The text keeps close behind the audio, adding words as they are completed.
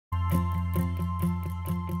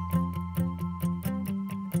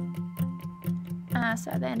So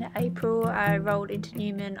at the end of April I rolled into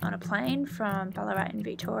Newman on a plane from Ballarat in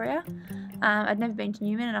Victoria. I'd never been to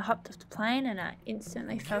Newman and I hopped off the plane and I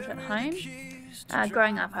instantly felt at home.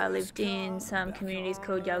 Growing up I lived in some communities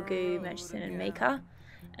called Yalgoo, Murchison and Meeka,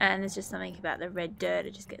 and there's just something about the red dirt,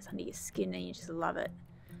 it just gets under your skin and you just love it.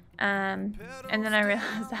 And then I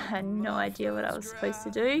realised I had no idea what I was supposed to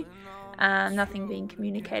do, nothing being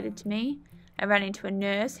communicated to me. I ran into a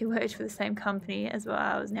nurse who worked for the same company as what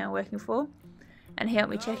I was now working for, and he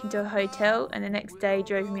helped me check into a hotel, and the next day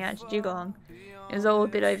drove me out to Jigalong. It was all a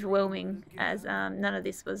bit overwhelming as none of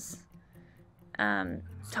this was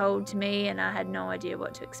told to me and I had no idea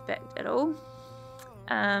what to expect at all.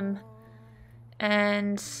 And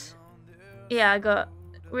yeah, I got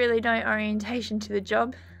really no orientation to the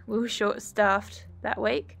job. We were short-staffed that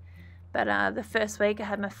week, but the first week I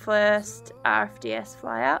had my first RFDS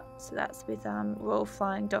fly out, so that's with Royal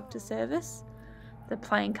Flying Doctor Service. The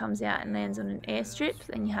plane comes out and lands on an airstrip,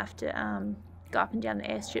 then you have to go up and down the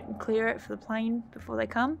airstrip and clear it for the plane before they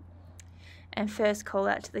come. And first call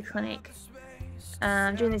out to the clinic.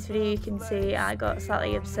 During this video you can see I got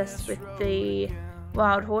slightly obsessed with the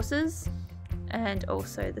wild horses and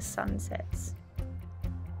also the sunsets.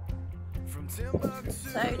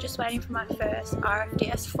 So just waiting for my first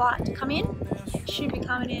RFDS flight to come in. Should be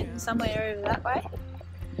coming in somewhere over that way.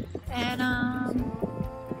 And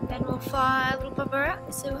then we'll fly a little bumper out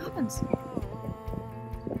and see what happens.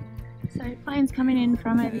 So plane's coming in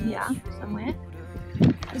from over here somewhere.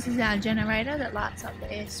 This is our generator that lights up the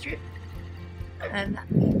airstrip. And that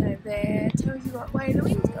thing over there tells you what way the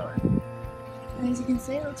wind's going. And as you can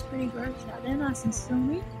see, it looks pretty gross out there, nice and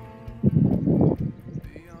stormy. I'm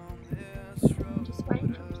just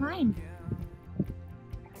waiting for the plane.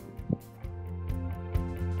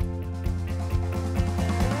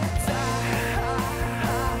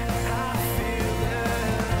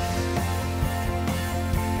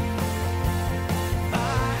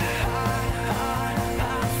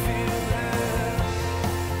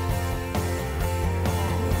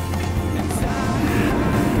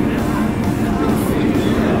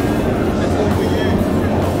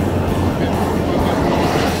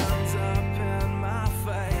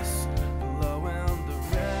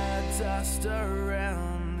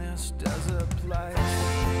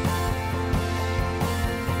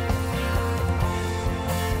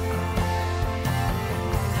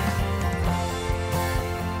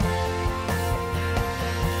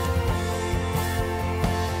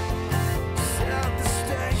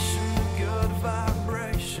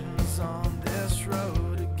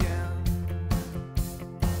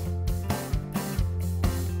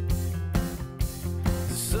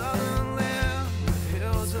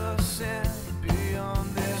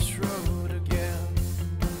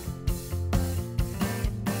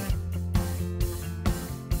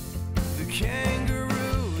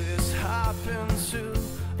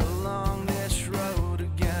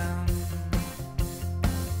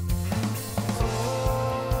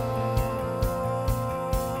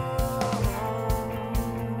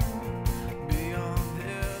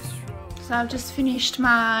 So I've just finished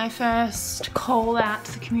my first call out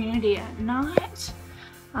to the community at night.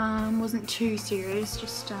 Wasn't too serious,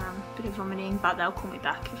 just a bit of vomiting, but they'll call me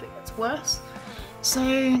back if it gets worse. So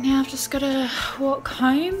now I've just got to walk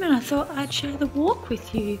home and I thought I'd share the walk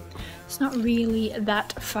with you. It's not really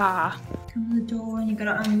that far. Come to the door and you've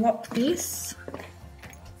got to unlock this.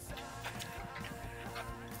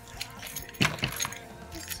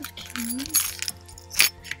 Lots of keys.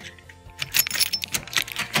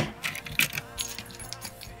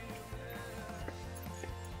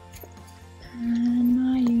 And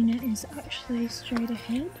my unit is actually straight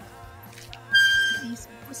ahead. These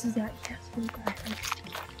horses out here, so we'll go first.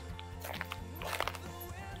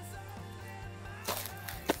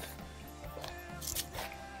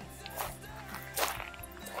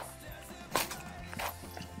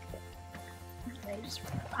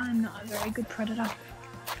 I'm not a very good predator.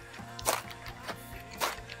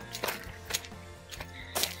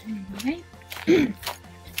 Anyway, and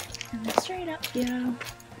they're straight up here.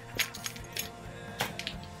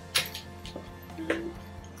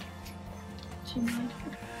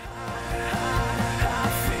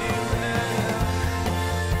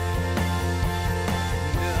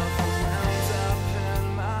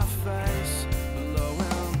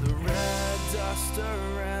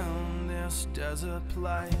 Desert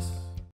place.